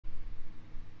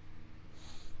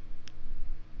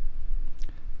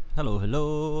Hello,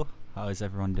 hello. How is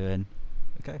everyone doing?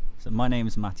 Okay, so my name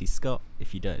is Matty Scott,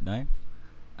 if you don't know.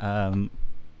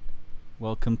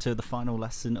 Welcome to the final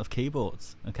lesson of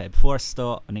keyboards. Okay, before I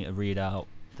start, I need to read out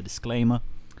the disclaimer.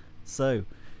 So,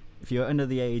 if you're under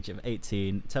the age of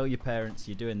 18, tell your parents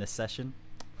you're doing this session.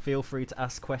 Feel free to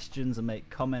ask questions and make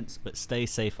comments, but stay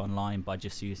safe online by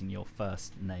just using your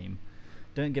first name.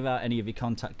 Don't give out any of your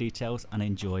contact details and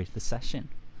enjoy the session.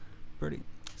 Brilliant.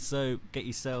 So get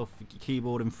yourself your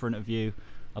keyboard in front of you.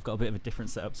 I've got a bit of a different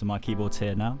setup to my keyboards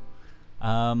here now.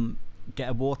 Get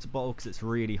a water bottle because it's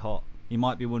really hot. You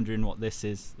might be wondering what this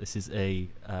is. This is a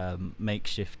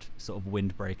makeshift sort of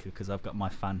windbreaker because I've got my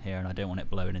fan here and I don't want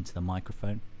it blowing into the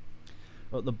microphone.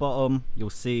 At the bottom you'll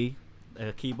see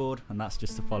a keyboard, and that's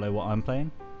just to follow what I'm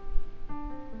playing.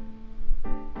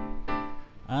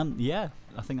 Yeah,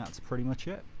 I think that's pretty much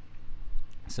it.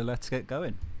 So let's get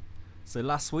going. So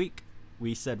last week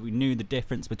we said we knew the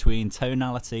difference between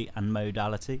tonality and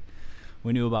modality.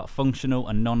 We knew about functional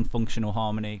and non-functional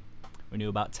harmony. We knew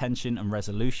about tension and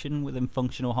resolution within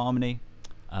functional harmony.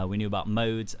 We knew about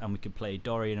modes, and we could play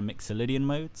Dorian and Mixolydian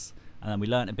modes. And then we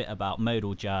learnt a bit about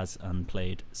modal jazz and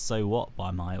played So What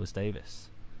by Miles Davis.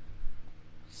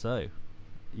 So,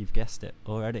 you've guessed it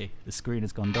already. The screen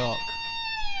has gone dark.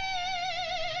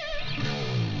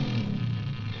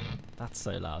 That's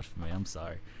so loud for me, I'm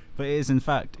sorry. But it is in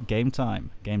fact game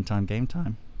time. Game time, game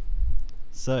time.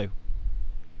 So,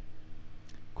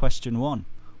 question 1.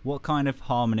 What kind of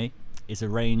harmony is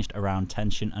arranged around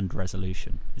tension and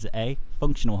resolution? Is it A,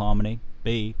 functional harmony,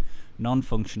 B,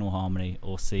 non-functional harmony,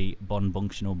 or C,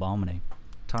 bonfunctional harmony?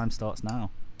 Time starts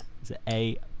now. Is it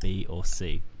A, B, or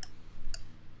C?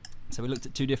 So we looked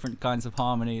at two different kinds of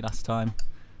harmony last time.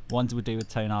 One to do with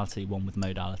tonality, one with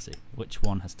modality. Which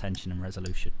one has tension and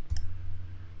resolution?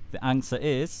 The answer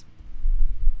is,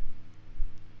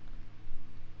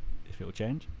 if it will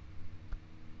change,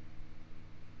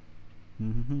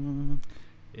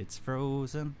 it's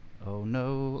frozen. Oh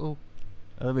no.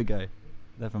 Oh, there we go.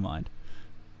 Never mind.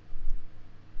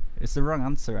 It's the wrong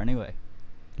answer anyway.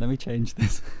 Let me change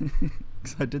this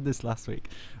because I did this last week.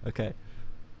 Okay.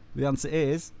 The answer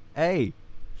is A,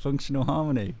 functional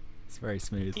harmony. It's very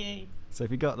smooth. Yay. So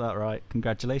if you got that right,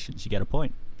 congratulations, you get a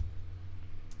point.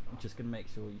 I'm just going to make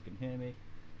sure you can hear me.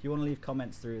 If you want to leave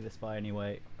comments through this by any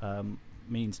way,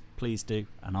 means please do,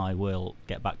 and I will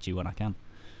get back to you when I can.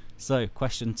 So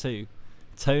question 2,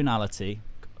 tonality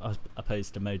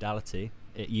opposed to modality.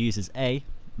 It uses A,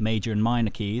 major and minor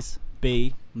keys,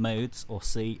 B, modes, or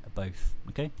C, both.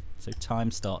 Okay, so time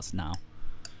starts now.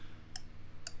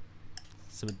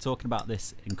 So we're talking about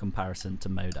this in comparison to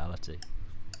modality.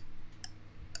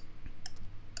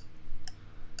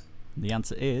 The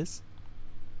answer is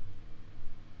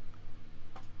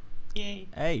Yay.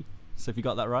 A. So if you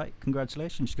got that right,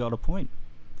 congratulations, you got a point.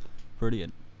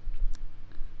 Brilliant.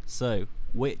 So,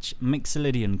 which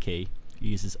Mixolydian key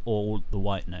uses all the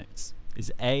white notes? Is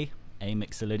it A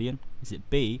Mixolydian? Is it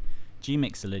B, G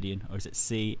Mixolydian? Or is it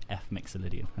C, F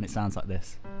Mixolydian? And it sounds like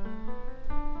this.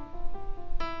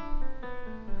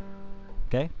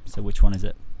 Okay, so which one is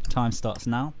it? Time starts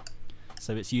now.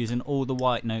 So it's using all the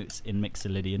white notes in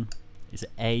Mixolydian. Is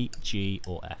it A, G,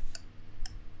 or F?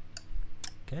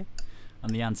 Okay,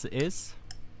 and the answer is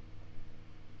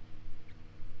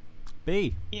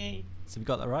B. Yay. So if you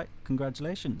got that right,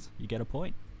 congratulations, you get a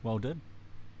point. Well done.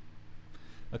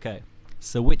 Okay,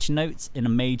 so which notes in a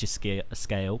major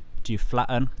scale do you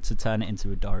flatten to turn it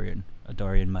into a Dorian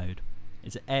mode?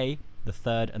 Is it A, the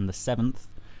 3rd and the 7th?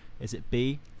 Is it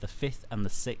B, the 5th and the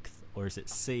 6th? Or is it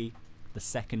C, the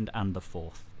 2nd and the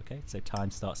 4th? Okay, so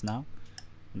time starts now,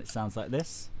 and it sounds like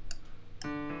this.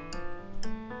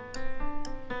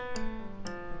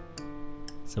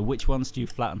 So which ones do you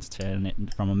flatten to turn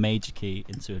it from a major key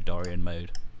into a Dorian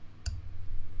mode?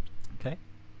 Okay,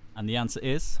 and the answer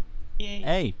is Yay.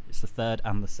 A. It's the 3rd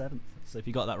and the 7th. So if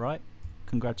you got that right,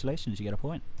 congratulations, you get a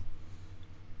point.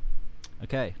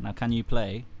 Okay, now can you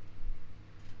play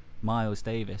Miles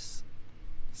Davis,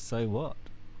 So What,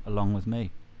 along with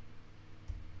me?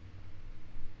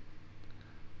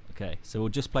 Okay, so we'll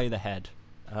just play the head.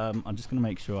 I'm just going to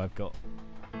make sure I've got...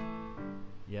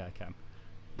 Yeah, I can.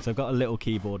 So I've got a little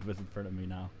keyboard in front of me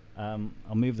now.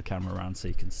 I'll move the camera around so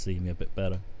you can see me a bit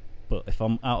better. But if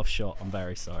I'm out of shot, I'm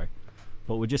very sorry.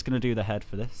 But we're just going to do the head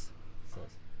for this. So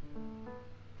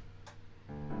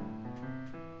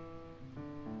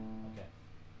okay.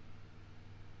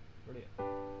 Brilliant.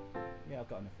 Yeah, I've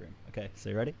got enough room. Okay, so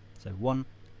you ready? So 1,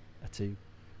 a 2,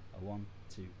 a 1,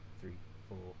 2, 3,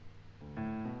 4.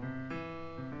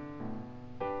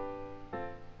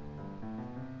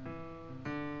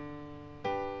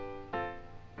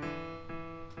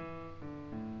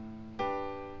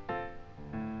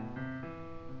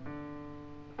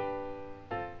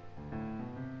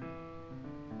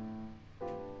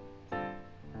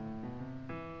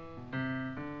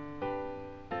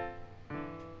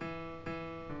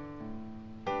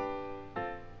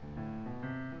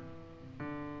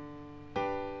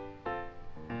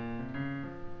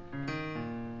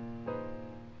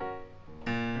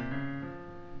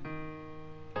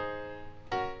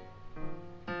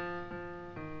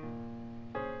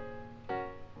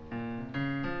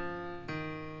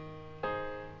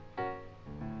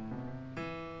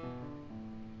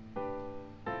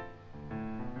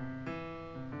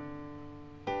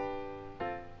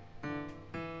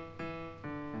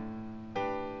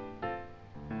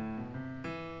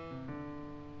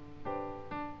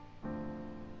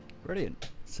 Brilliant.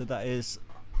 So that is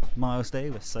Miles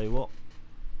Davis, So What.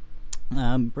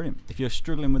 Brilliant. If you're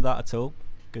struggling with that at all,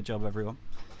 good job everyone.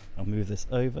 I'll move this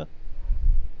over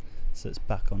so it's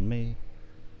back on me.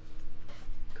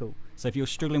 Cool. So if you're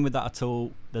struggling with that at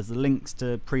all, there's the links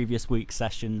to previous week's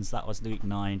sessions. That was week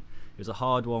 9. It was a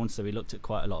hard one, so we looked at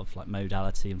quite a lot of like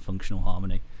modality and functional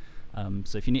harmony.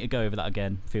 So if you need to go over that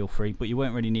again, feel free, but you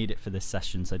won't really need it for this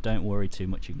session, so don't worry too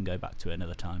much. You can go back to it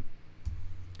another time.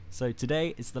 So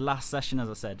today is the last session, as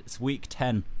I said. It's week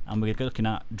 10, and we're looking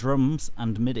at drums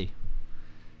and MIDI.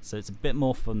 So it's a bit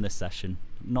more fun this session,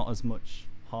 not as much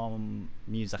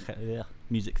music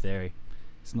theory.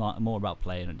 It's more about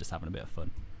playing and just having a bit of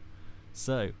fun.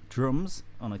 So drums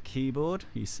on a keyboard,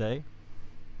 you say?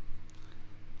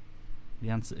 The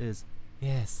answer is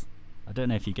yes. I don't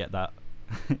know if you get that.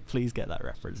 Please get that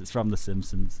reference. It's from The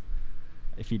Simpsons.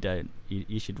 If you don't,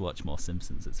 you should watch more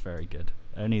Simpsons. It's very good.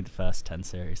 Only the first 10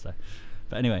 series though.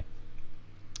 But anyway,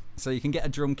 so you can get a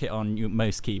drum kit on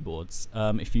most keyboards.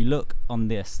 If you look on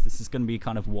this is going to be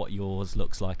kind of what yours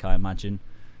looks like, I imagine.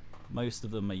 Most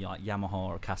of them are like Yamaha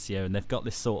or Casio, and they've got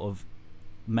this sort of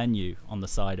menu on the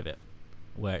side of it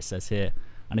where it says here.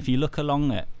 And if you look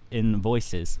along it in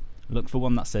voices, look for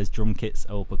one that says drum kits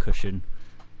or percussion,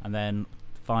 and then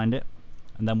find it.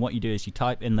 And then what you do is you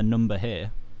type in the number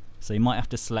here. So you might have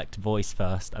to select voice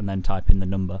first and then type in the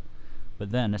number.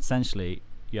 But then essentially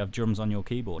you have drums on your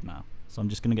keyboard now. So I'm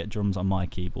just going to get drums on my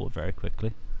keyboard very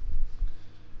quickly.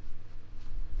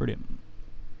 Brilliant.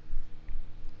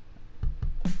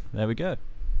 There we go.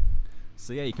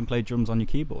 So yeah, you can play drums on your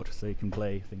keyboard. So you can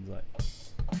play things like...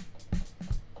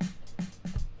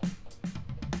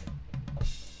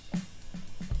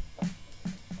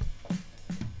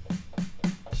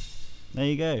 There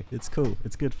you go. It's cool.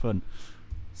 It's good fun.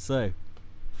 So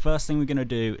first thing we're going to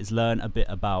do is learn a bit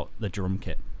about the drum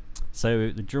kit.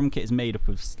 So the drum kit is made up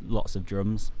of lots of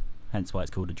drums, hence why it's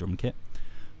called a drum kit.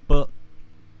 But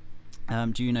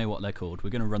do you know what they're called? We're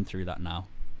going to run through that now.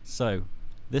 So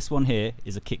this one here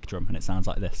is a kick drum, and it sounds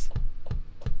like this.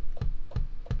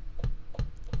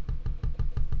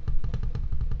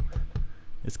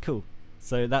 It's cool.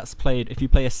 So that's played, if you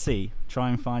play a C, try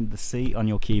and find the C on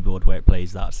your keyboard where it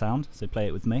plays that sound. So play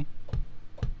it with me.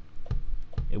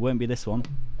 It won't be this one,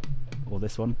 or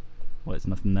this one, well it's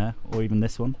nothing there, or even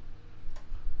this one,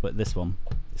 but this one,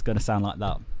 it's going to sound like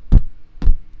that.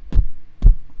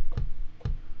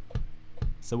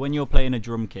 So when you're playing a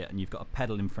drum kit and you've got a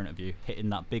pedal in front of you hitting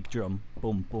that big drum,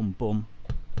 boom, boom, boom,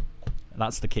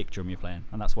 that's the kick drum you're playing,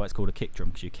 and that's why it's called a kick drum,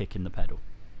 because you're kicking the pedal.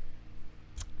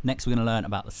 Next we're going to learn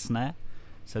about the snare.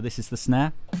 So this is the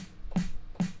snare.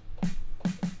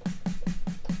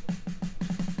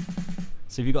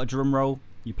 So if you've got a drum roll,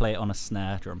 you play it on a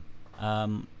snare drum,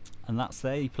 and that's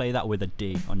there. You play that with a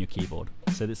D on your keyboard.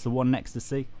 So it's the one next to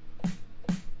C.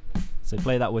 So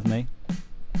play that with me.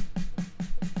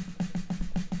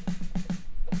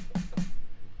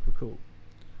 Cool.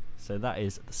 So that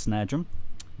is the snare drum.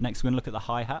 Next we're going to look at the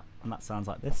hi-hat, and that sounds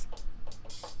like this.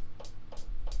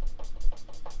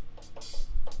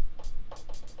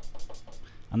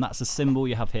 And that's a cymbal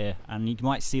you have here, and you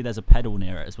might see there's a pedal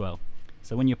near it as well.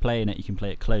 So when you're playing it, you can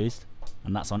play it closed,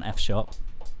 and that's on F sharp.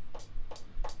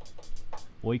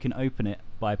 Or you can open it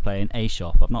by playing A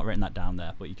sharp. I've not written that down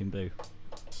there, but you can do.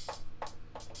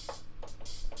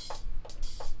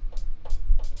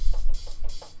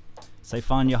 So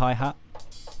find your hi-hat.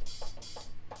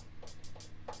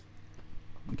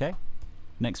 Okay.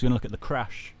 Next we're going to look at the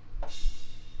crash.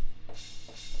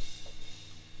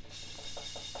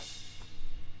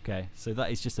 Okay, so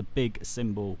that is just a big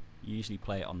cymbal. You usually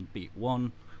play it on beat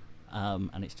 1,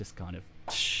 and it's just kind of,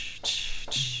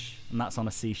 and that's on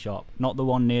a C sharp, not the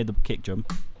one near the kick drum,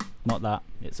 not that,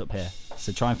 it's up here.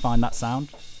 So try and find that sound.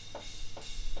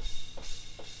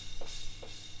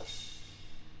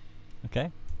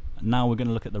 Okay, and now we're going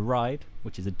to look at the ride,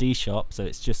 which is a D sharp, so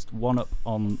it's just one up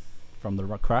on from the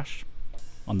crash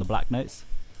on the black notes,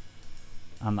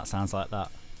 and that sounds like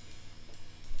that.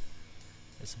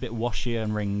 It's a bit washier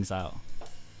and rings out.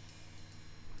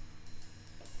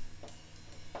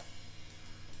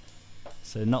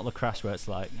 So not the crash where it's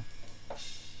like,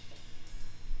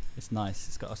 it's nice,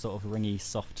 it's got a sort of ringy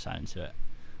soft sound to it.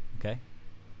 Okay,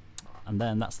 and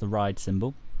then that's the ride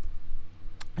cymbal.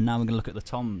 And now we're going to look at the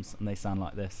toms, and they sound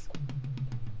like this.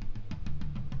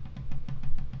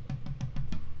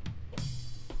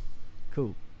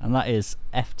 Cool, and that is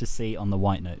F to C on the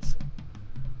white notes.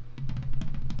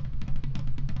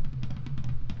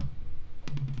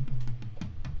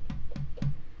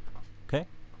 Okay,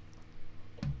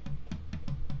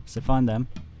 so find them.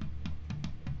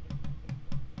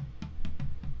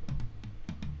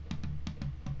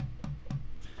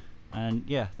 And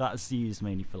yeah, that's used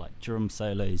mainly for like drum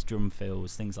solos, drum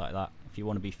fills, things like that. If you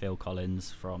want to be Phil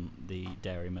Collins from the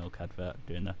Dairy Milk advert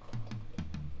doing the...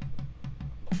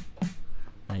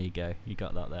 There you go, you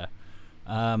got that there.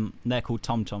 They're called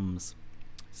tom-toms.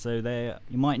 So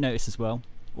you might notice as well,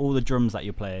 all the drums that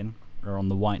you're playing are on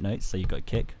the white notes. So you've got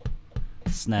kick,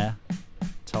 snare,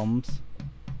 toms,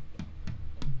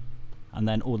 and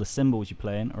then all the cymbals you're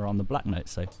playing are on the black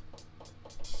notes. So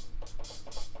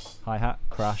hi-hat,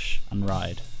 crash, and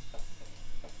ride.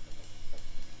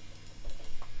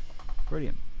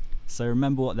 Brilliant. So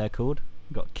remember what they're called.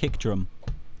 You've got kick drum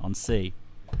on C,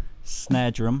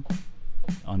 snare drum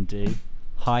on D,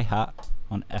 hi-hat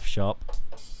on F sharp,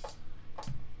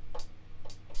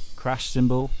 crash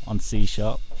cymbal on C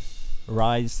sharp,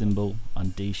 ride cymbal on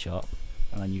D sharp,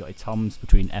 and then you got your toms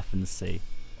between F and C.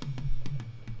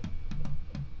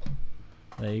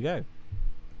 There you go.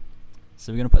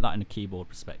 So we're going to put that in a keyboard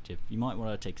perspective. You might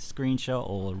want to take a screenshot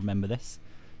or remember this.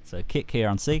 So kick here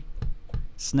on C,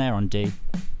 snare on D,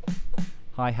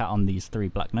 hi-hat on these three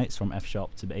black notes from F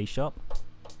sharp to A sharp.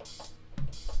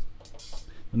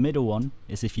 The middle one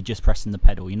is if you're just pressing the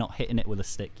pedal. You're not hitting it with a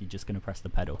stick, you're just going to press the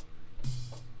pedal.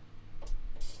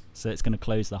 So it's going to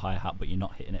close the hi-hat, but you're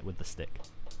not hitting it with the stick.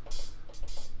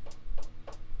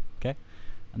 Okay,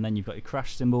 and then you've got your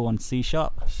crash cymbal on C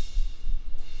sharp,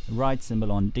 the ride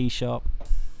cymbal on D sharp,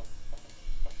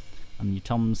 and your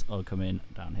toms are coming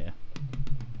down here.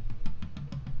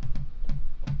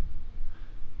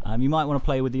 You might want to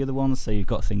play with the other ones, so you've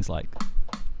got things like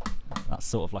that's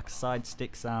sort of like a side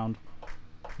stick sound.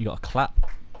 You got a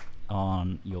clap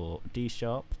on your D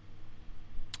sharp,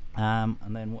 and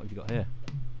then what have you got here?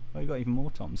 Oh, you got even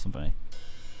more toms, something.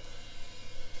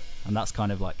 And that's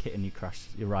kind of like hitting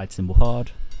your ride cymbal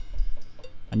hard.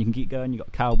 And you can keep going. You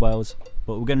got cowbells,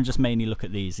 but we're going to just mainly look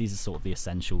at these. These are sort of the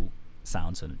essential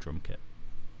sounds in a drum kit.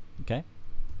 Okay.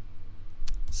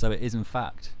 So it is in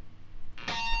fact.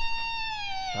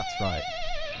 That's right.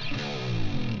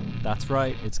 That's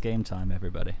right. It's game time,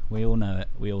 everybody. We all know it.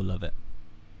 We all love it.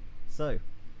 So,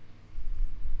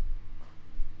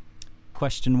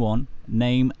 question 1,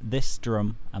 name this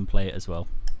drum and play it as well.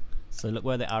 So look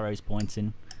where the arrow's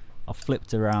pointing. I've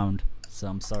flipped around, so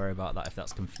I'm sorry about that if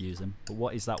that's confusing. But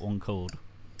what is that one called?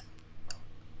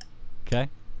 Okay.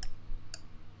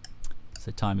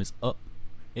 So time is up.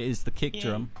 It is the kick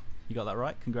drum. You got that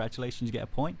right. Congratulations, you get a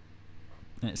point.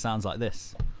 And it sounds like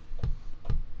this.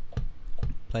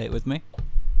 Play it with me.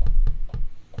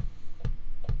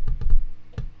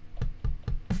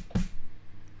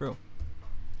 Real.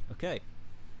 Okay.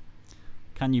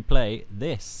 Can you play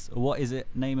this? What is it?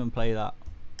 Name and play that.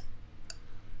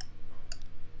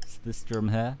 It's this drum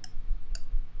here.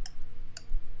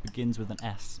 Begins with an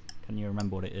S. Can you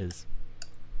remember what it is?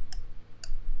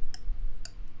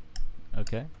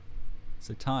 Okay.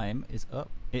 So time is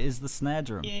up. It is the snare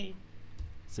drum. Yay.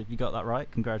 So if you got that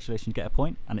right, congratulations, you get a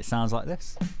point. And it sounds like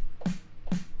this.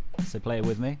 So play it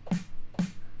with me.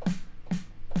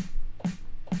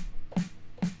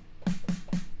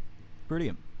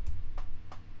 Brilliant.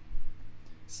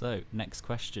 So next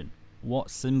question. What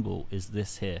cymbal is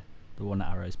this here? The one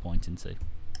that arrow's pointing to.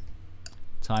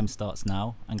 Time starts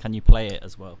now. And can you play it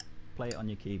as well? Play it on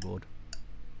your keyboard.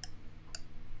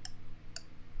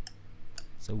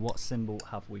 So what symbol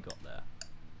have we got there?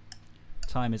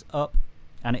 Time is up.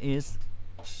 And it is.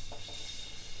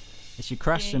 It's your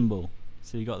crash cymbal.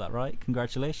 So you got that right.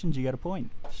 Congratulations, you get a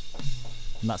point.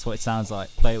 And that's what it sounds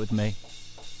like. Play it with me.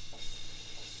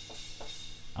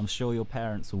 I'm sure your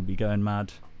parents will be going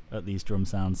mad at these drum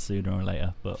sounds sooner or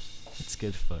later, but it's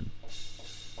good fun.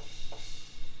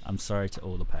 I'm sorry to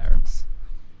all the parents.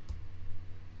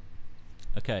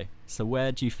 Okay, so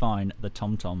where do you find the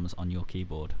tom-toms on your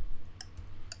keyboard?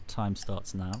 Time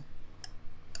starts now.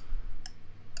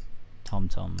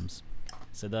 Tom-toms.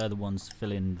 So they're the ones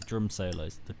filling the drum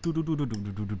solos. The do do do do do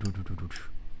do do do do do.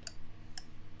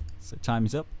 So time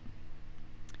is up,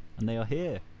 and they are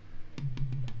here.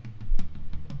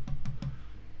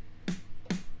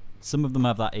 Some of them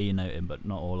have that E note in, but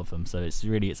not all of them. So it's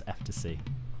F to C.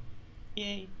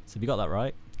 Yay. So if you got that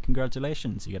right,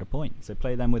 congratulations, you get a point. So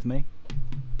play them with me.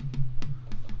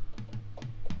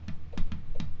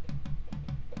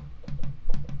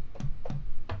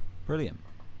 Brilliant.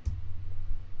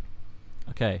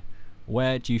 Okay,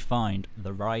 where do you find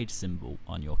the ride cymbal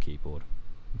on your keyboard?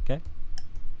 Okay,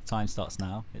 time starts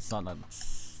now. It's not like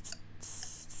it's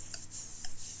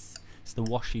the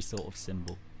washy sort of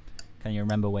cymbal. Can you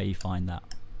remember where you find that?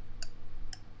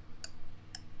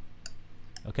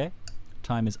 Okay,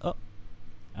 time is up,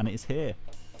 and it is here.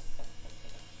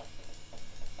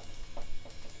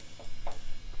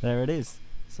 There it is.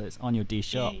 So it's on your D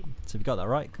sharp. Yay. So if you got that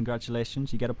right,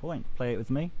 congratulations, you get a point. Play it with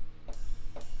me.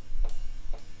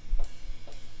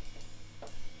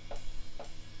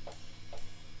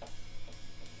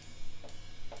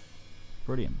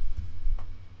 Brilliant.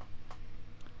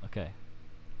 Okay.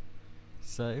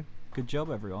 So, good job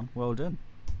everyone, well done.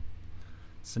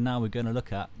 So now we're going to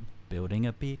look at building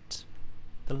a beat.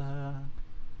 Ta-la.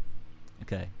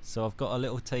 Okay, so I've got a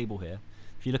little table here.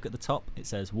 If you look at the top, it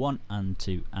says 1 and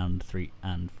 2 and 3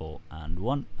 and 4 and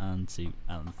 1 and 2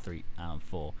 and 3 and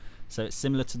 4. So it's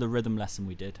similar to the rhythm lesson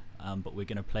we did, but we're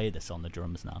going to play this on the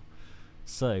drums now.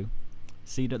 So,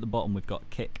 see at the bottom we've got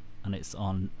kick, and it's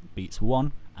on beats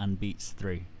 1 and beats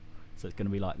 3. So it's going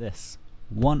to be like this.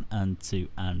 1 and 2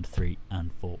 and 3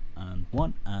 and 4 and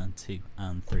 1 and 2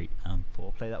 and 3 and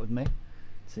 4. Play that with me.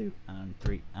 2 and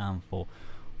 3 and 4.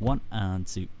 1 and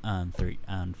 2 and 3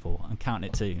 and 4. And count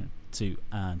it to 2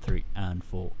 and 3 and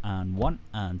 4 and 1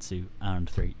 and 2 and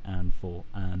 3 and 4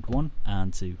 and 1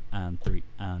 and 2 and 3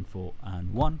 and 4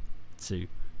 and 1 2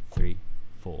 3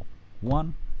 4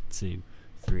 1 2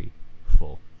 3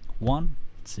 4 1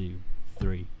 2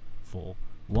 3 4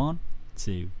 1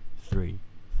 2 3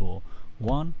 4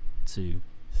 1 2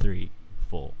 3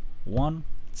 4 1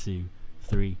 2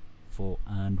 3 4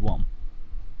 and 1.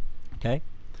 Okay,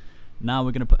 now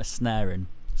we're going to put a snare in.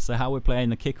 So how we're playing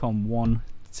the kick on 1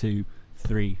 2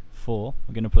 3 4,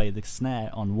 we're going to play the snare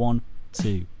on 1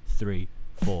 2 3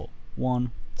 4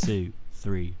 1 2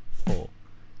 3 4.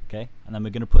 Okay, and then we're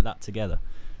going to put that together.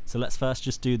 So let's first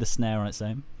just do the snare on its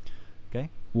own. Okay,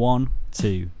 1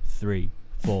 2 3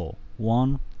 4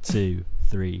 1 2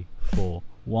 3 4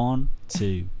 1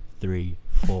 2 3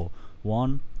 4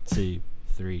 1 2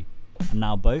 3, and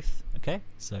now both. Okay,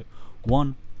 so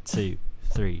 1 2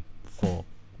 3 4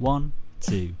 1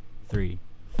 2 3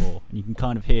 4, and you can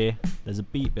kind of hear there's a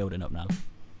beat building up now.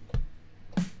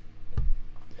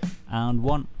 And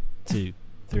 1 2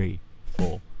 3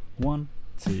 4 1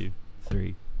 2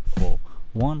 3 4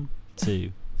 1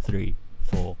 2 3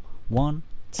 4 1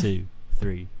 2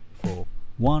 3 4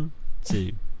 1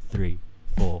 2 3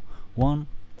 4 1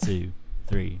 2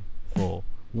 3 4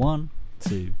 1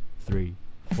 2 3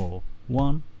 4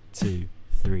 1 2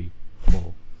 3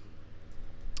 4.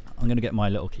 I'm going to get my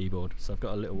little keyboard, so I've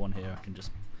got a little one here I can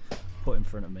just put in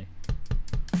front of me.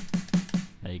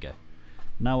 There you go.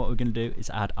 Now what we're going to do is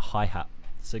add a hi-hat.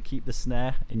 So keep the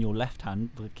snare in your left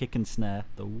hand, the kick and snare,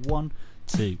 the 1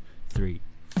 2 3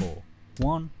 4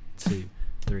 1 2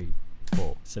 3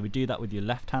 4. So we do that with your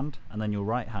left hand, and then your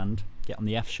right hand get on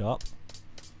the F sharp,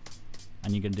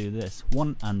 and you're going to do this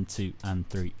 1 and 2 and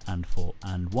 3 and 4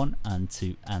 and 1 and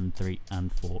 2 and 3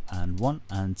 and 4 and 1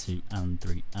 and 2 and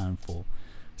 3 and 4.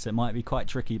 So it might be quite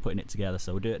tricky putting it together,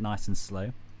 so we'll do it nice and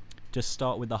slow. Just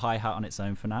start with the hi-hat on its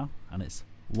own for now, and it's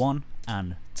 1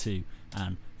 and 2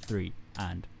 and 3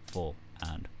 and 4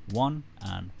 and 1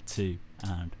 and 2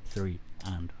 and 3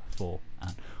 and 4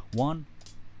 and 1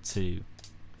 2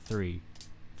 3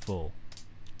 4.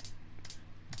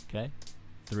 Okay,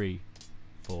 3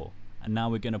 4. And now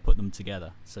we're going to put them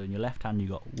together. So in your left hand you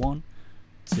got 1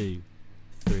 2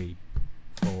 3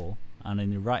 4, and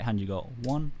in your right hand you got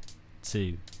 1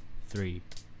 2 3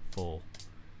 4,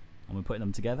 and we're putting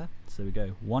them together. So we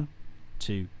go 1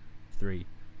 2 3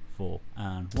 4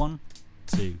 and 1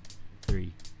 2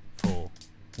 3 4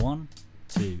 1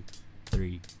 2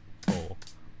 3 4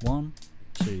 1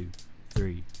 2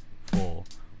 3 4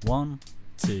 1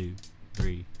 2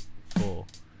 3 4.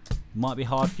 Might be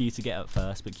hard for you to get at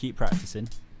first, but keep practicing.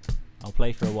 I'll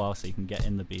play for a while so you can get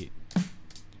in the beat.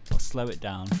 I'll slow it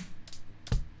down,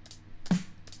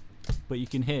 but you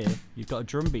can hear you've got a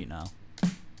drum beat now.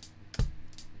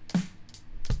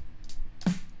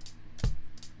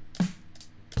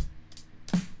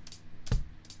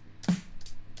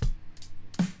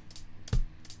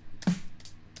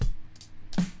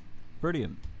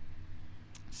 Brilliant.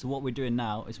 So what we're doing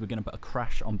now is we're going to put a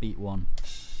crash on beat 1.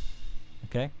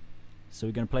 Okay, so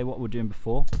we're going to play what we were doing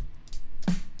before.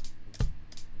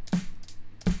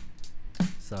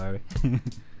 Sorry.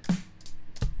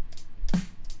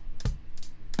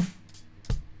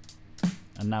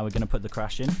 And now we're going to put the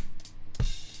crash in,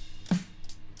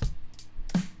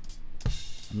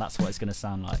 and that's what it's going to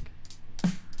sound like.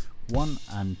 1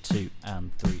 and 2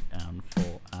 and 3 and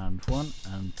 4 and 1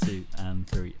 and 2 and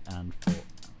 3 and 4.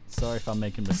 Sorry if I'm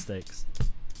making mistakes.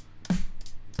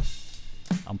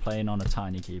 I'm playing on a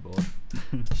tiny keyboard.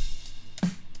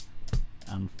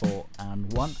 And 4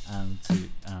 and 1 and 2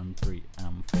 and 3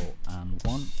 and 4 and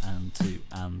 1 and 2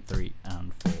 and 3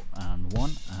 and 4 and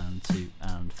 1 and 2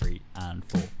 and 3 and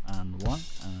 4 and 1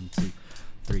 and 2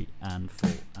 3 and 4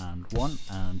 and 1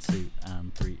 and 2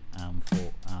 and 3 and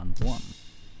 4 and 1.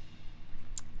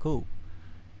 Cool.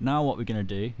 Now what we're going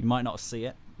to do, you might not see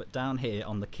it, but down here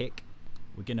on the kick,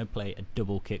 we're going to play a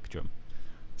double kick drum.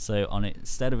 So on it,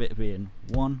 instead of it being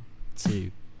 1, 2,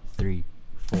 3,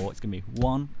 4, it's going to be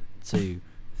 1, 2,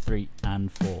 3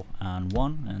 and 4, and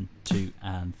 1 and 2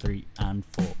 and 3 and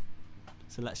 4.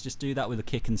 So let's just do that with a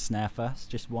kick and snare first,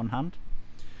 just one hand.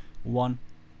 1,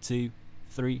 2,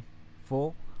 3,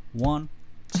 4. 1,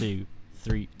 2,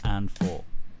 3 and 4.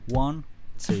 1,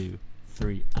 2,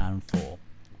 3 and 4.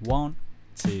 1,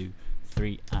 2,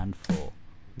 3 and 4.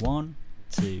 1,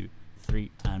 2,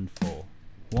 3 and 4.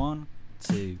 1,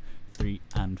 2, 3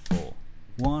 and 4.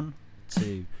 1,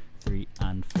 2, 3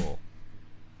 and 4.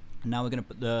 Now we're going to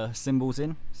put the cymbals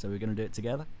in, so we're going to do it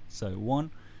together. So 1,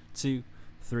 2,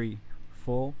 3,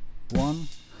 4. 1,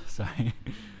 sorry,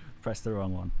 press the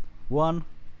wrong one. 1,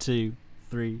 2,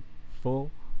 3, 4.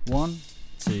 1,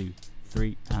 2,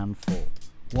 3 and 4.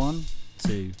 1,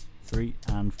 2, 3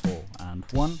 and 4, and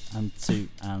 1 and 2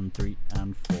 and 3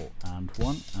 and 4, and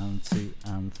 1 and 2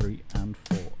 and 3 and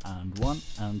 4, and 1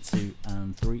 and 2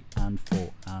 and 3 and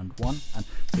 4, and 1 and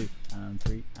 2 and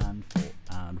 3 and 4,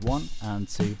 and 1 and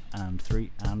 2 and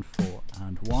 3 and 4,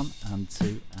 and 1 and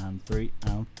 2 and 3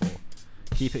 and 4.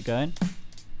 Keep it going.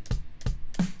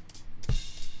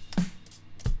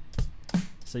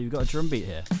 So you've got a drum beat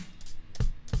here.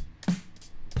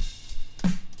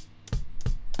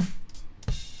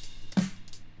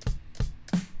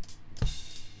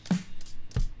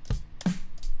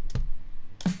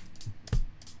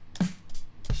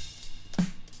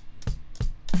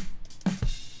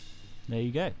 There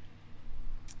you go.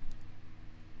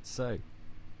 So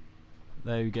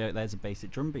there you go, there's a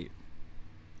basic drum beat.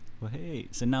 Well, hey,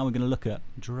 so now we're going to look at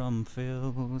drum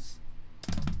fills.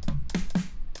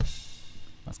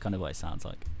 That's kind of what it sounds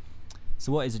like.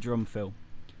 So what is a drum fill?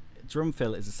 A drum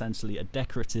fill is essentially a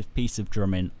decorative piece of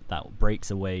drumming that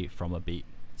breaks away from a beat.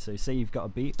 So say you've got a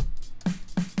beat.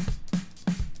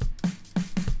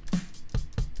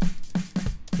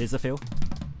 Here's a fill.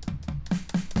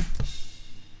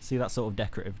 See that sort of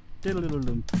decorative?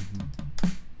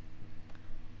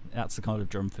 That's the kind of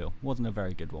drum fill. Wasn't a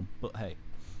very good one, but hey.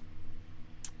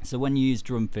 So when you use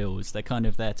drum fills, they're kind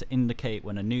of there to indicate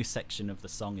when a new section of the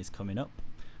song is coming up.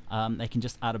 They can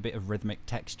just add a bit of rhythmic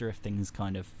texture if things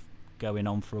kind of going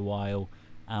on for a while,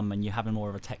 and you're having more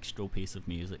of a textural piece of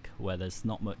music where there's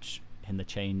not much in the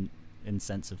chain in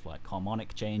sense of like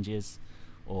harmonic changes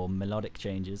or melodic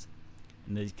changes,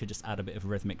 and they could just add a bit of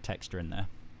rhythmic texture in there.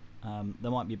 There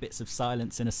might be bits of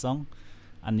silence in a song,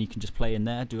 and you can just play in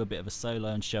there, do a bit of a solo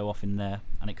and show off in there,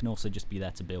 and it can also just be there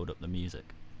to build up the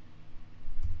music.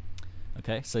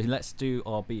 Okay, so let's do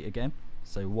our beat again.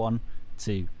 So 1,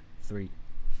 2, 3,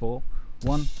 4.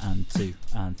 1 and 2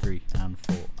 and 3 and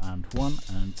 4, and 1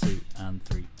 and 2 and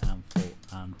 3 and 4,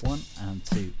 and 1 and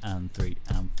 2 and 3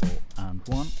 and 4, and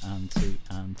 1 and 2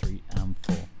 and 3 and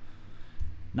 4.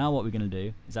 Now what we're going to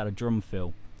do is add a drum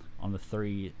fill on the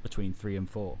 3 between 3 and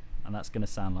 4, and that's going to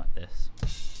sound like this.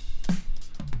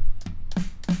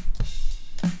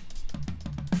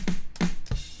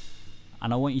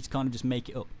 And I want you to kind of just make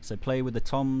it up. So play with the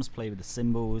toms, play with the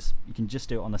cymbals. You can just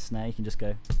do it on the snare. You can just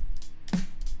go.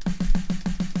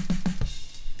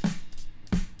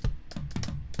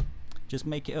 Just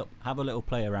make it up. Have a little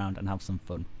play around and have some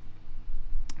fun.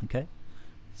 Okay?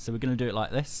 So we're going to do it like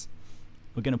this.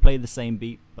 We're going to play the same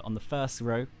beat, but on the first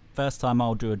row, first time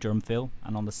I'll do a drum fill,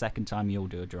 and on the second time you'll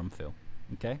do a drum fill.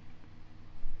 Okay?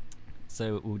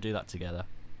 So we'll do that together.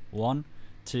 1,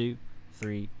 2,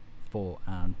 3, 4,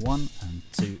 and 1 and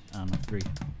 2 and 3,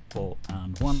 4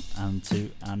 and 1 and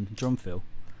 2 and drum fill.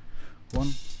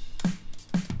 1.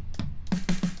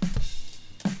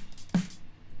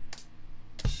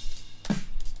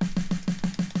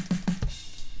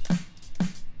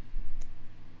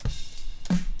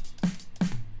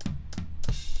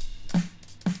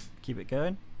 Keep it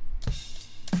going.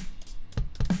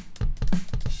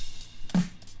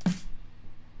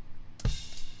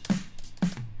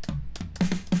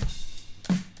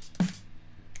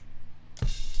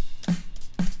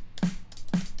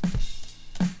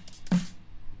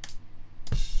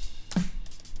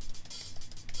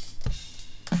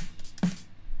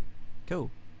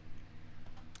 Cool.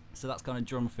 So that's kind of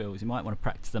drum fills. You might want to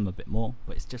practice them a bit more,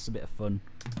 but it's just a bit of fun.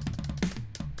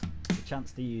 It's a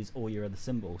chance to use all your other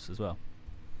cymbals as well.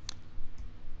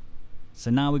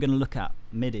 So now we're going to look at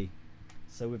MIDI.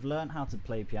 So we've learned how to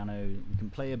play piano. You can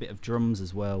play a bit of drums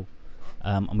as well,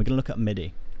 and we're going to look at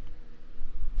MIDI.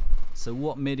 So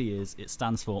what MIDI is, it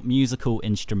stands for Musical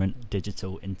Instrument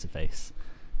Digital Interface.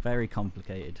 Very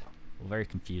complicated. Very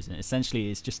confusing. Essentially,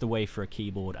 it's just a way for a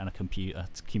keyboard and a computer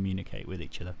to communicate with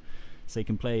each other. So you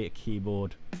can play a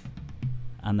keyboard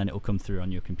and then it will come through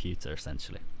on your computer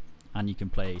essentially. And you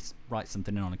can write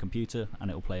something in on a computer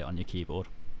and it will play it on your keyboard.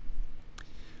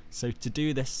 So to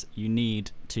do this, you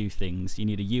need two things. You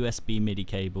need a USB MIDI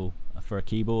cable for a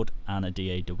keyboard and a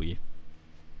DAW.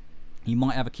 You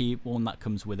might have a one that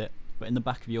comes with it, but in the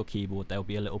back of your keyboard there'll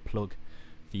be a little plug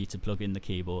for you to plug in the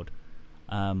keyboard.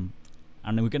 And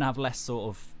then we're going to have less sort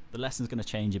of, the lesson's going to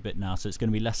change a bit now, so it's going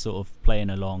to be less sort of playing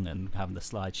along and having the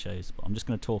slideshows, but I'm just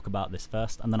going to talk about this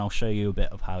first and then I'll show you a bit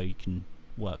of how you can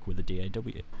work with a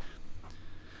DAW.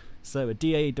 So a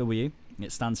DAW,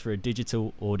 it stands for a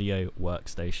digital audio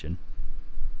workstation.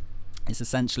 It's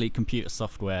essentially computer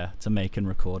software to make and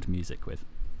record music with.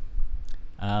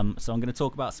 So I'm going to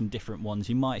talk about some different ones.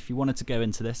 You might, if you wanted to go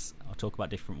into this, I'll talk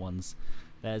about different ones.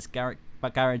 There's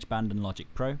GarageBand and Logic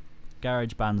Pro.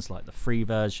 GarageBand's like the free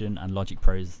version and Logic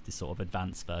Pro is the sort of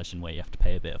advanced version where you have to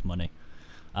pay a bit of money.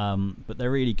 But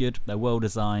they're really good, they're well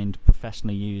designed,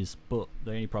 professionally used, but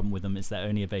the only problem with them is they're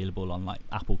only available on like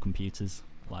Apple computers,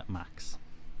 like Macs.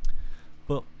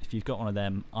 But if you've got one of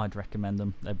them, I'd recommend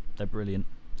them, they're brilliant.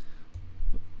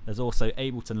 There's also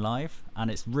Ableton Live,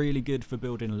 and it's really good for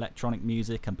building electronic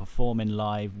music and performing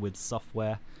live with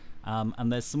software.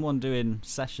 And there's someone doing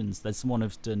sessions, there's someone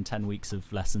who's done 10 weeks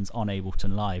of lessons on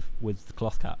Ableton Live with the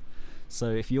Cloth Cat. So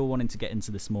if you're wanting to get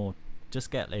into this more,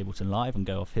 just get Ableton Live and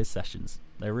go off his sessions.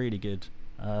 They're really good.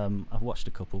 I've watched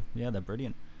a couple, yeah, they're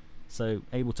brilliant. So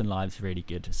Ableton Live's really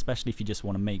good, especially if you just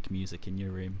want to make music in your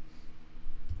room.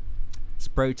 It's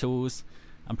Pro Tools,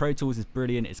 and Pro Tools is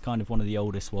brilliant. It's kind of one of the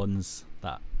oldest ones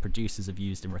that producers have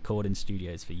used in recording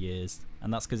studios for years,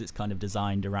 and that's because it's kind of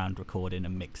designed around recording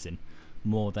and mixing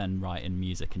more than writing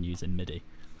music and using MIDI.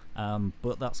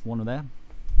 But that's one of them.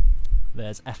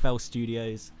 There's FL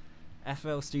Studios.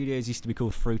 FL Studios used to be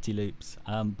called Fruity Loops,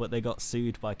 but they got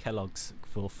sued by Kellogg's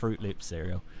for Fruit Loop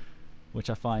cereal,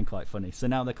 which I find quite funny. So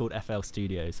now they're called FL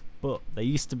Studios, but it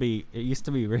used to be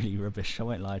really rubbish, I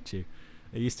won't lie to you.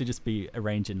 It used to just be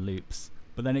arranging loops,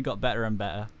 but then it got better and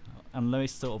better, and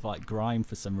most sort of like grime,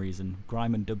 for some reason,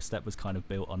 grime and dubstep was kind of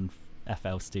built on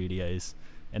FL Studios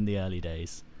in the early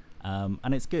days.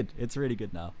 And it's good, it's really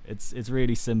good now. It's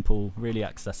really simple, really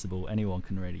accessible, anyone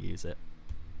can really use it.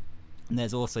 And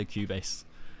there's also Cubase.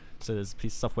 So there's a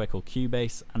piece of software called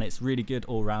Cubase, and it's really good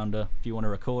all-rounder. If you want to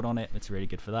record on it, it's really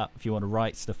good for that. If you want to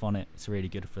write stuff on it, it's really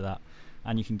good for that.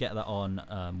 And you can get that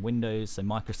on Windows, so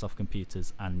Microsoft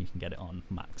computers, and you can get it on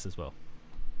Macs as well.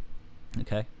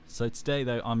 Okay, so today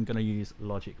though I'm going to use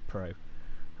Logic Pro.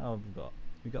 How have we got?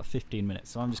 We've got 15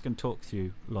 minutes, so I'm just going to talk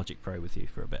through Logic Pro with you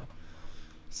for a bit.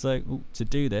 So to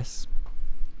do this,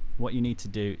 what you need to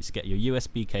do is get your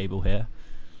USB cable here,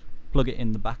 plug it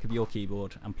in the back of your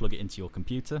keyboard and plug it into your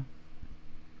computer.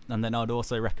 And then I'd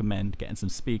also recommend getting some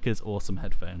speakers or some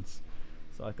headphones.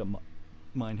 So I've got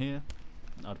mine here,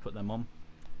 I'd put them on,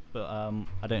 but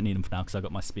I don't need them for now because I've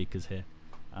got my speakers here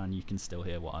and you can still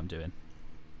hear what I'm doing.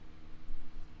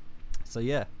 So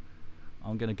yeah,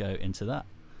 I'm going to go into that.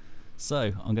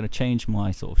 So I'm going to change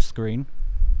my sort of screen.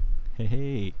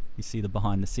 Hey, you see the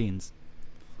behind the scenes.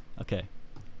 Okay,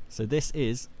 so this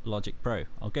is Logic Pro.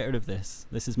 I'll get rid of this.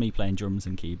 This is me playing drums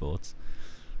and keyboards.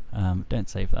 Don't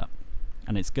save that.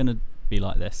 And it's going to be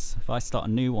like this. If I start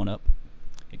a new one up,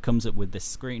 it comes up with this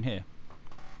screen here.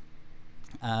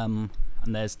 And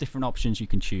there's different options you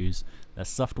can choose. There's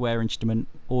software instrument,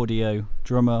 audio,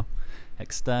 drummer,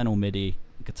 external MIDI,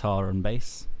 guitar and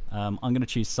bass. I'm going to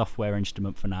choose software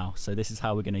instrument for now. So this is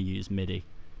how we're going to use MIDI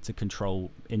to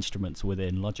control instruments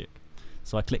within Logic.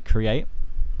 So I click create,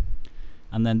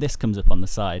 and then this comes up on the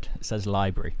side. It says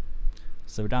library.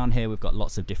 So down here we've got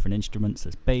lots of different instruments.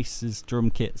 There's basses,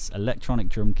 drum kits, electronic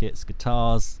drum kits,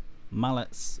 guitars,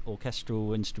 mallets,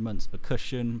 orchestral instruments,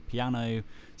 percussion, piano,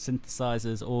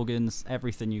 synthesizers, organs,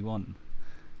 everything you want.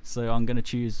 So I'm going to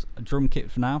choose a drum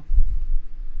kit for now,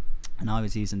 and I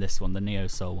was using this one, the Neo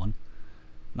Soul one.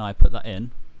 Now I put that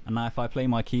in, and now if I play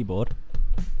my keyboard,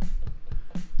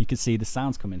 you can see the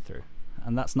sounds coming through,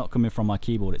 and that's not coming from my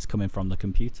keyboard, it's coming from the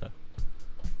computer.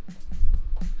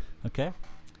 Okay,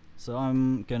 so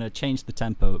I'm going to change the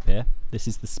tempo up here. This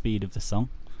is the speed of the song.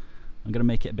 I'm going to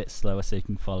make it a bit slower so you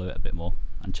can follow it a bit more,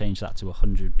 and change that to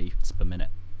 100 beats per minute.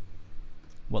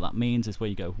 What that means is where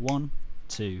you go 1,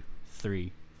 2,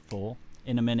 3, 4.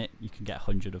 In a minute you can get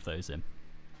 100 of those in.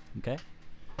 Okay,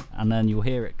 and then you'll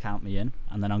hear it count me in,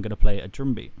 and then I'm going to play a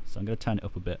drum beat. So I'm going to turn it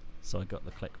up a bit so I got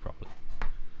the click properly.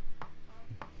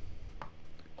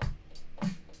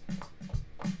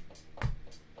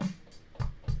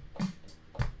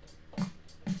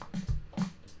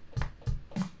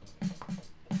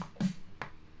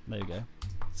 There you go.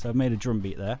 So I've made a drum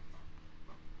beat there,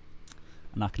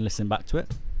 and I can listen back to it.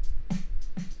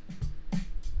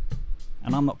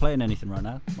 and I'm not playing anything right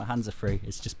now. My hands are free.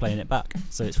 It's just playing it back.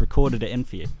 So it's recorded it in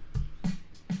for you.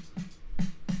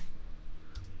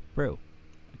 Brill.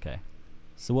 Okay.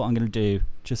 So what I'm going to do,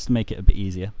 just to make it a bit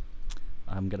easier,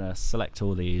 I'm going to select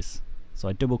all these. So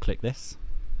I double click this,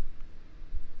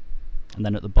 and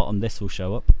then at the bottom this will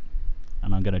show up,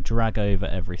 and I'm going to drag over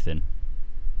everything.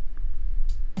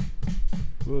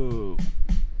 Whoa.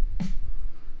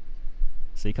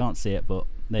 So you can't see it, but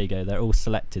there you go, they're all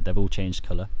selected, they've all changed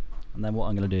colour. And then what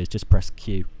I'm going to do is just press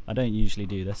Q. I don't usually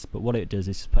do this, but what it does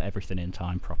is just put everything in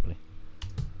time properly.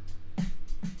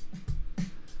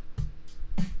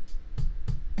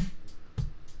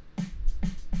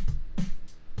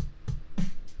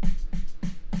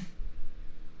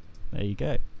 There you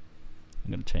go.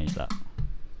 I'm going to change that.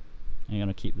 I'm going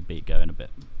to keep the beat going a bit.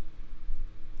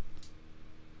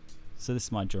 So this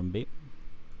is my drum beat.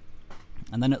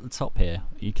 And then at the top here,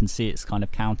 you can see it's kind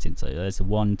of counting. So there's a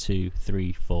 1, 2,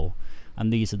 3, 4.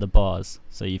 And these are the bars.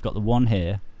 So you've got the 1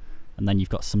 here, and then you've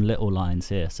got some little lines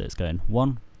here. So it's going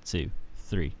 1, 2,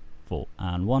 3, 4.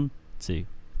 And 1, 2,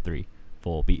 3,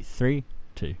 4. Beat 3,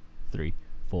 2, 3,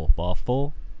 4. Bar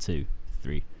 4, 2,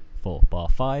 3, 4. Bar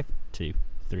 5, 2,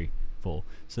 3, 4.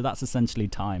 So that's essentially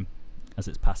time as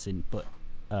it's passing, but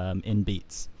in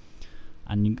beats.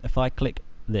 And if I click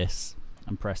this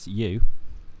and press U,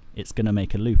 it's going to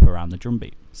make a loop around the drum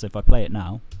beat. So if I play it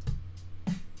now,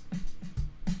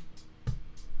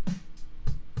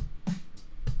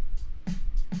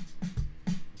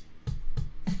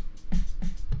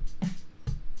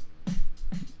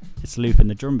 it's looping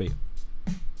the drum beat.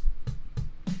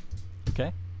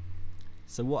 Okay,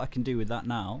 so what I can do with that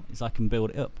now is I can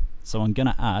build it up. So I'm going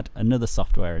to add another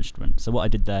software instrument. So what I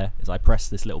did there is I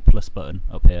pressed this little plus button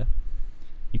up here.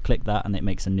 You click that and it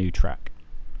makes a new track.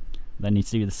 Then you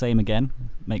do the same again,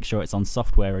 make sure it's on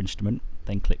software instrument,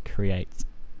 then click create.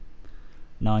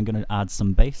 Now I'm going to add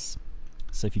some bass.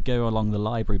 So if you go along the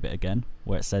library bit again,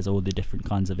 where it says all the different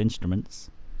kinds of instruments,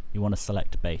 you want to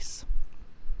select bass.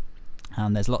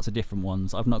 And there's lots of different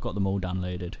ones. I've not got them all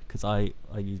downloaded because I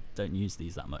don't use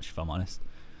these that much, if I'm honest.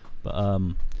 But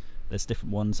there's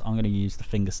different ones. I'm going to use the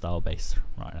fingerstyle bass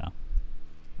right now.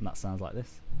 And that sounds like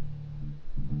this.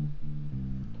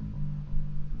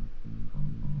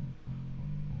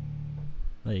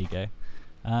 There you go.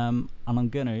 And I'm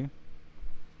gonna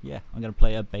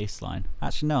play a bass line.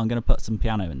 Actually no, I'm gonna put some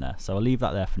piano in there, so I'll leave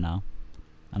that there for now.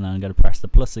 And then I'm gonna press the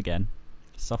plus again,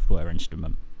 software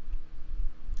instrument,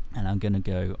 and I'm gonna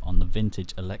go on the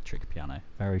vintage electric piano,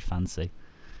 very fancy.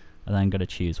 And then I'm gonna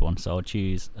choose one, so I'll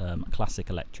choose a classic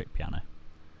electric piano.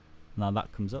 Now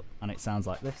that comes up and it sounds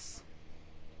like this.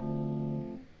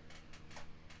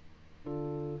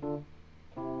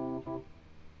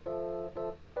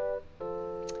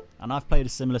 And I've played a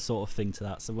similar sort of thing to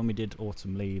that. So when we did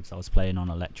Autumn Leaves, I was playing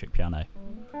on electric piano.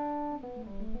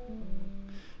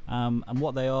 And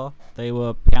what they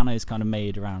were pianos kind of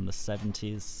made around the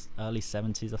 70s, early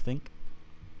 70s, I think,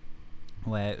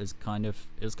 where it was kind of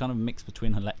mixed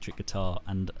between electric guitar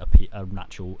and a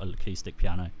natural acoustic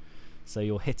piano. So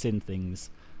you're hitting things,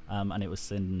 and it was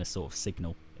sending a sort of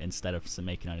signal instead of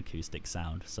making an acoustic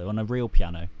sound. So on a real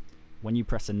piano, when you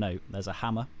press a note, there's a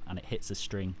hammer and it hits a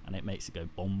string and it makes it go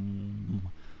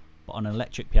boom. But on an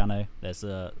electric piano, there's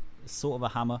a sort of a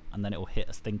hammer and then it will hit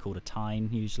a thing called a tine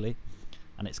usually,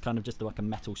 and it's kind of just like a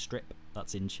metal strip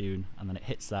that's in tune, and then it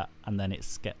hits that, and then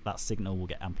that signal will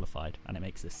get amplified and it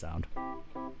makes this sound.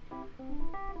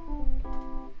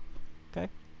 Okay,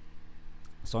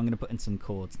 so I'm going to put in some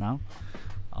chords now.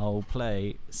 I'll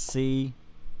play C,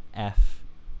 F,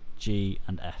 G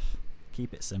and F.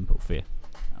 Keep it simple for you.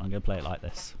 I'm going to play it like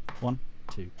this. 1,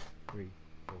 2, 3,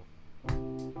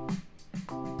 4.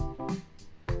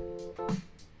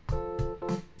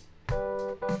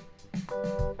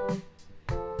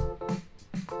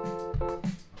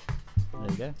 There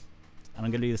you go. And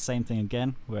I'm going to do the same thing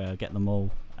again, where I get them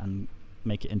all and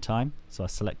make it in time. So I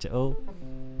select it all,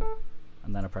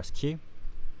 and then I press Q.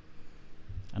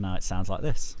 And now it sounds like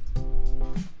this.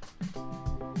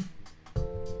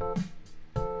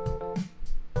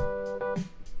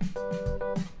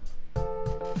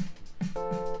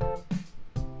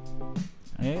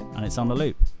 And it's on a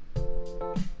loop.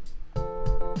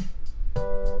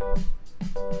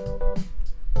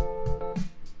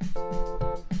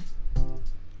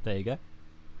 There you go.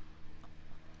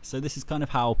 So this is kind of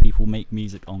how people make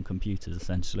music on computers,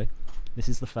 essentially. This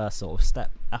is the first sort of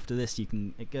step. After this,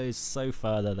 it goes so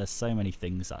further. There's so many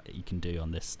things that you can do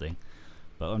on this thing,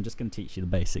 but I'm just going to teach you the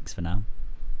basics for now.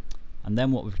 And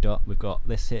then what we've got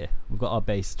this here. We've got our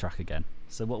bass track again.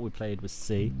 So what we played was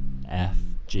C, F,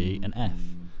 G and F.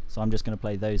 So I'm just going to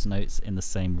play those notes in the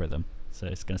same rhythm. So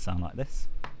it's going to sound like this.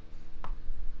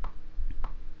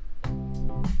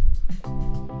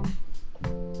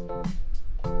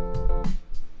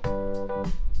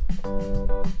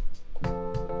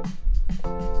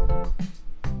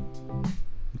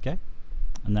 Okay,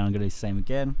 and then I'm going to do the same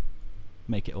again,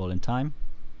 make it all in time.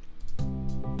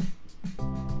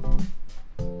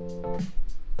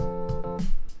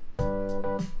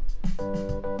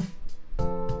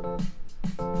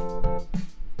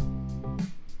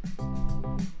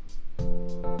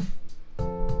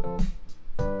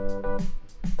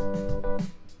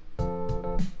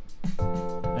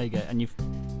 There you go, and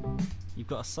you've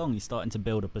got a song. You're starting to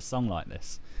build up a song like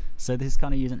this. So this is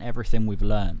kind of using everything we've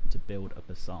learned to build up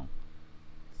a song.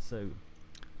 So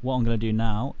what I'm going to do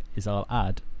now is I'll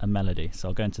add a melody. So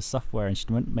I'll go into software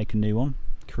instrument, make a new one,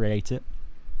 create it.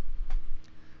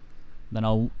 Then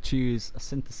I'll choose a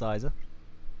synthesizer.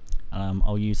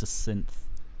 I'll use a synth.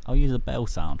 I'll use a bell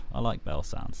sound. I like bell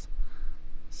sounds.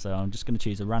 So I'm just going to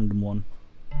choose a random one.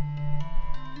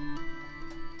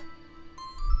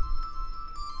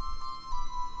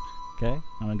 Okay,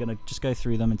 and I'm going to just go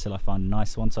through them until I find a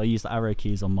nice one. So I use the arrow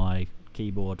keys on my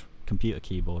keyboard, computer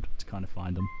keyboard, to kind of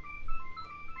find them.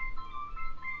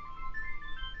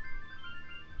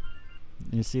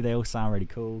 You see they all sound really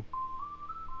cool.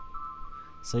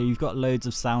 So you've got loads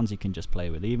of sounds you can just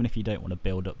play with. Even if you don't want to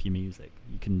build up your music,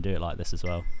 you can do it like this as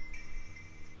well.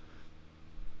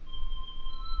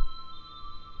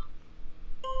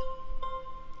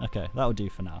 Okay, that'll do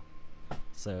for now.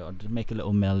 So I'll just make a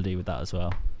little melody with that as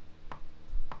well.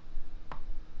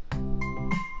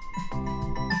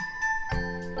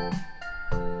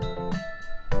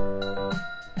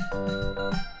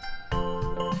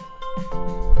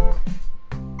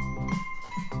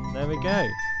 There we go.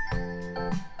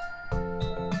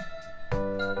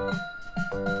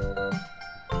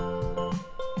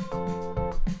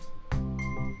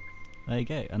 There you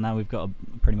go, and now we've got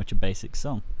pretty much a basic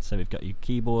song. So we've got your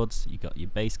keyboards, you've got your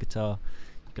bass guitar,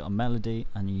 you've got a melody,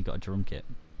 and you've got a drum kit.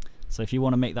 So if you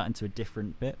want to make that into a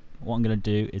different bit, what I'm going to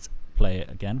do is play it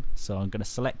again. So I'm going to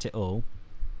select it all,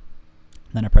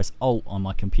 then I press Alt on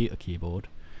my computer keyboard,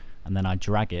 and then I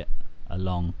drag it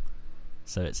along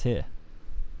so it's here.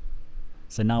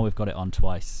 So now we've got it on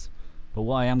twice. But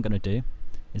what I am going to do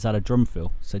is add a drum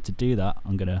fill. So to do that,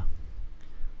 I'm going to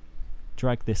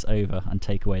drag this over and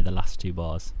take away the last two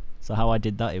bars. So how I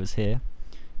did that, it was here.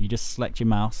 You just select your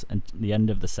mouse and the end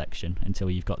of the section until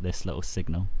you've got this little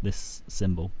signal, this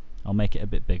symbol. I'll make it a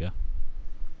bit bigger.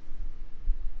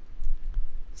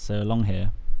 So along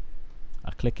here,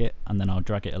 I click it and then I'll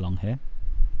drag it along here.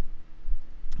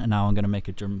 And now I'm going to make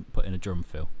a drum, put in a drum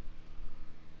fill.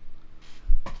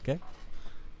 Okay.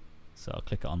 So I'll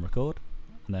click it on record,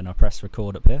 and then I'll press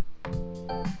record up here.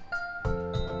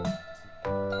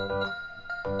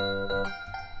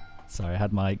 Sorry, I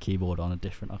had my keyboard on a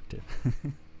different octave.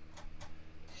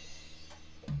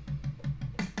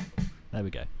 There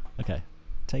we go. Okay,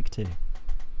 take two.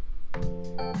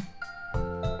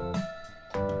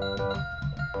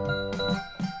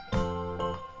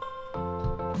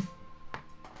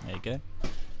 There you go.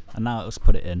 And now let's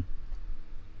put it in.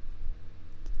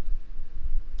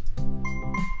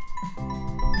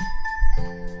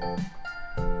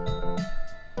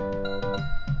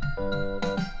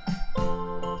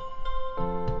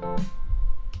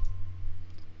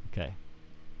 Okay,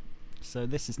 so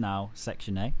this is now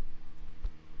section A.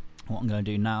 What I'm going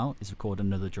to do now is record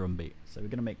another drum beat. So we're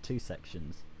going to make two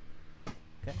sections.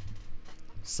 Okay,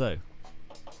 so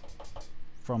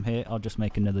from here I'll just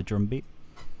make another drum beat.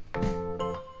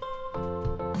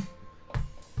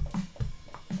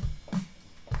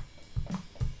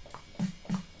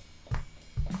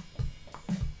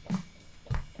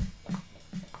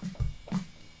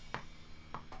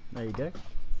 There you go.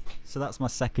 So that's my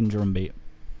second drum beat.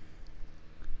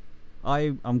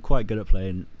 I'm quite good at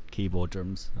playing keyboard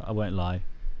drums, I won't lie.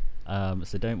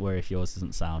 So don't worry if yours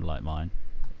doesn't sound like mine.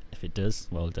 If it does,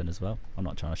 well done as well. I'm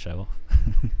not trying to show off.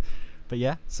 But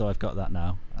yeah, so I've got that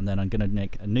now. And then I'm going to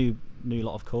make a new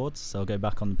lot of chords. So I'll go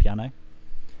back on the piano.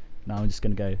 Now I'm just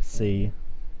going to go C,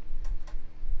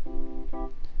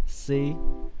 C,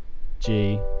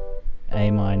 G,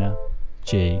 A minor,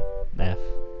 G, F.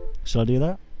 Shall I do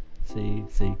that? C,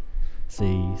 C,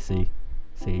 C, C,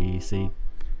 C, C,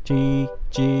 G,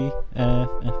 G, F,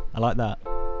 F. I like that.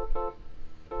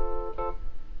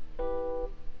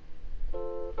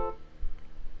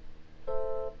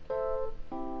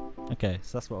 Okay,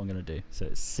 so that's what I'm going to do. So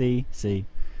it's C, C,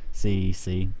 C,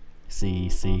 C, C,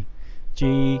 C,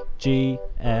 G, G,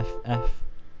 F, F,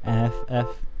 F, F,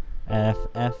 F,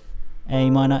 F, A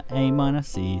minor,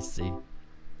 C, C.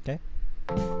 Okay?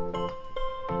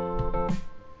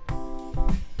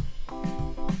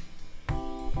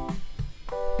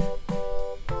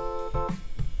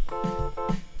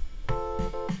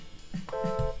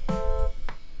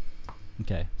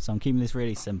 So I'm keeping this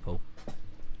really simple.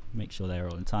 Make sure they're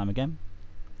all in time again.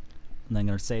 And then I'm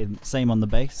going to say the same on the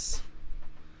bass.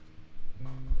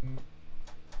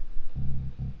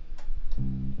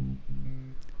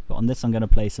 But on this I'm going to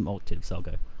play some octaves, so I'll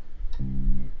go.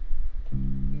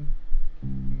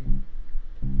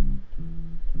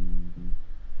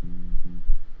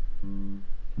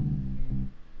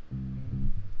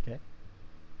 Okay.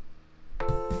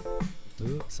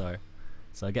 Ooh, sorry.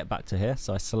 So I get back to here,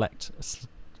 so I select,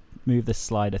 move this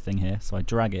slider thing here, so I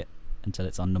drag it until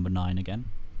it's on number 9 again.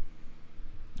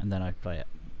 And then I play it.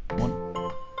 1.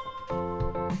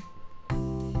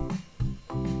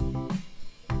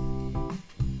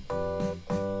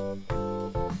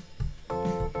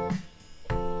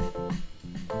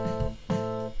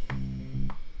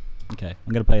 Okay,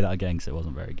 I'm going to play that again because it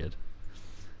wasn't very good.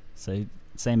 So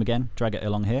same again, drag it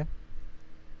along here,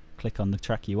 click on the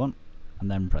track you want, and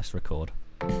then press record.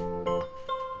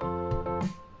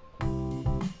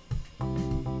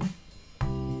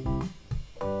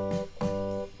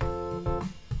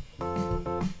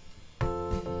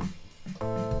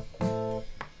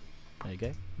 There you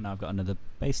go, now I've got another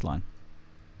bass line.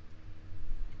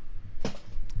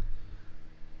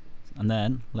 And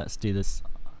then let's do this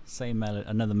same melody,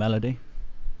 another melody.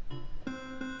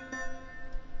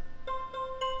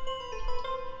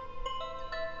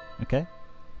 Okay,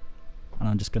 and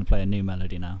I'm just going to play a new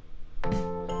melody now.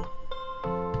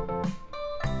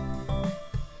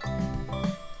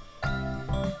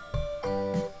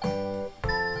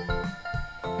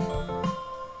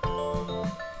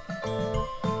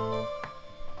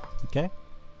 Okay,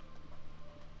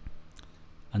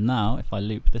 and now if I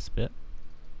loop this bit,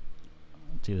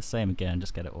 do the same again,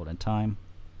 just get it all in time.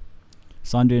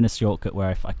 So I'm doing a shortcut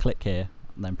where if I click here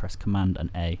and then press Command and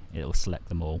A, it will select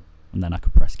them all, and then I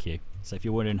can press Q. So if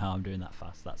you're wondering how I'm doing that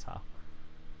fast, that's how.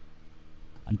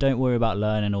 And don't worry about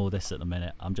learning all this at the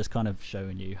minute. I'm just kind of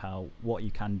showing you what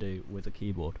you can do with a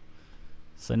keyboard.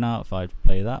 So now if I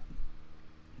play that,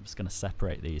 I'm just going to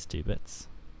separate these two bits.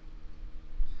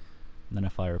 And then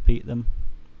if I repeat them,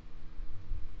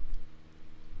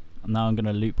 and now I'm going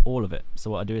to loop all of it.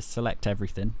 So what I do is select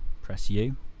everything, press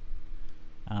U,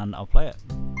 and I'll play it.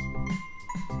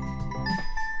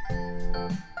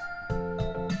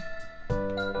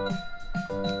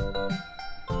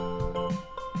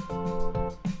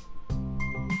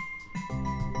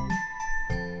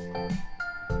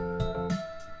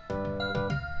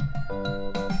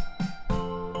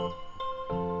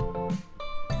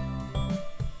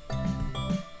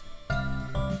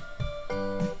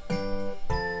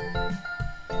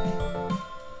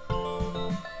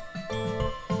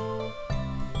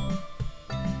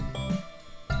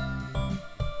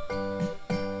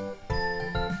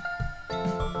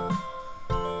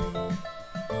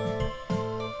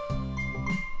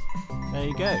 There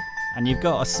you go, and you've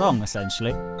got a song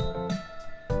essentially.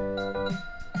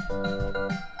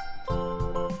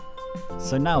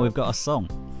 So now we've got a song,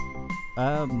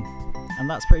 and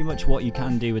that's pretty much what you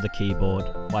can do with a keyboard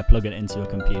by plugging it into a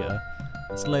computer.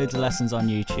 There's loads of lessons on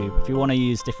YouTube. If you want to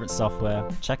use different software,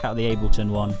 check out the Ableton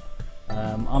one.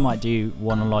 I might do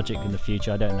one on Logic in the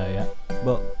future, I don't know yet,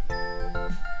 but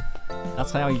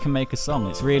that's how you can make a song.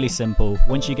 It's really simple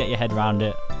once you get your head around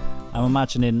it. I'm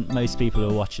imagining most people who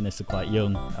are watching this are quite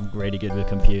young and really good with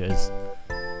computers.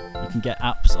 You can get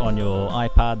apps on your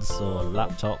iPads or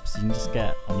laptops, you can just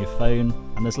get on your phone,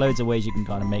 and there's loads of ways you can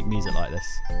kind of make music like this.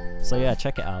 So yeah,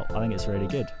 check it out, I think it's really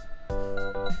good.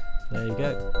 There you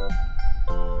go.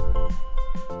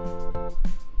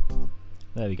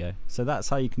 There we go. So that's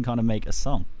how you can kind of make a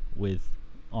song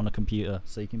on a computer.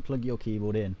 So you can plug your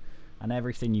keyboard in, and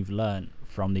everything you've learned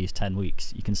from these 10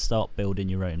 weeks, you can start building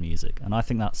your own music. And I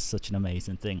think that's such an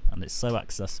amazing thing, and it's so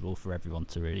accessible for everyone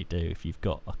to really do if you've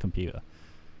got a computer.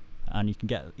 And you can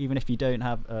get, even if you don't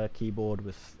have a keyboard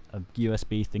with a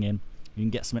USB thing in, you can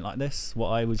get something like this, what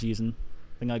I was using.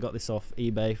 I think I got this off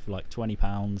eBay for like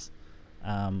 £20,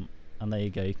 and there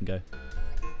you go, you can go.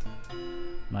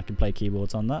 And I can play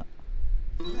keyboards on that.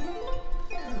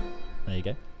 There you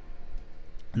go.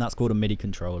 And that's called a MIDI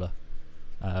controller.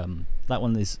 That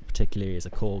one is particularly is a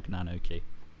Korg Nano key.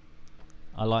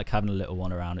 I like having a little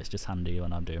one around, it's just handy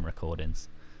when I'm doing recordings.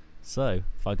 So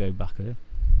if I go back here,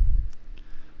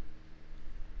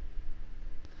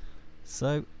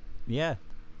 so yeah,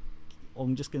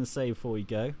 I'm just going to say before we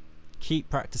go, keep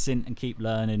practicing and keep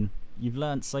learning. You've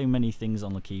learned so many things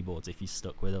on the keyboards if you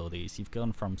stuck with all these. You've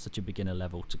gone from such a beginner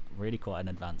level to really quite an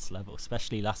advanced level,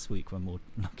 especially last week when we were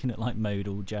looking at like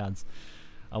modal jazz.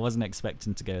 I wasn't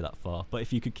expecting to go that far, but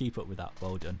if you could keep up with that,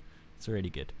 well done. It's really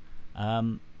good.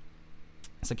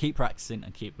 So keep practicing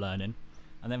and keep learning.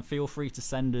 And then feel free to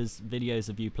send us videos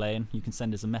of you playing. You can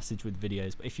send us a message with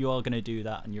videos, but if you are going to do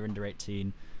that and you're under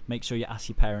 18, make sure you ask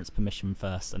your parents permission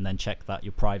first, and then check that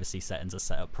your privacy settings are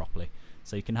set up properly,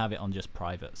 so you can have it on just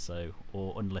private,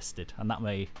 or unlisted, and that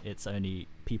way it's only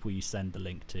people you send the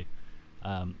link to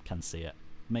can see it.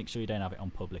 Make sure you don't have it on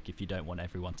public if you don't want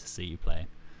everyone to see you playing.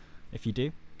 If you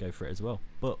do, go for it as well,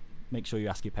 but make sure you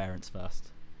ask your parents first.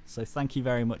 So thank you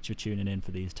very much for tuning in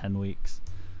for these 10 weeks.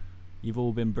 You've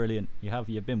all been brilliant.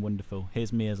 You've been wonderful.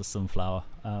 Here's me as a sunflower.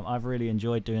 I've really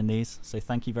enjoyed doing these, so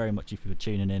thank you very much for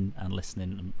tuning in and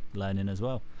listening and learning as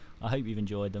well. I hope you've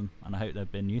enjoyed them, and I hope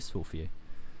they've been useful for you.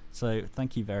 So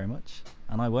thank you very much,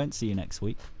 and I won't see you next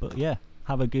week, but yeah,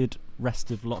 have a good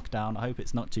rest of lockdown. I hope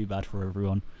it's not too bad for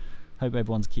everyone. Hope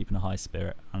everyone's keeping a high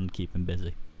spirit and keeping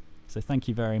busy. So thank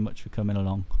you very much for coming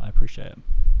along. I appreciate it.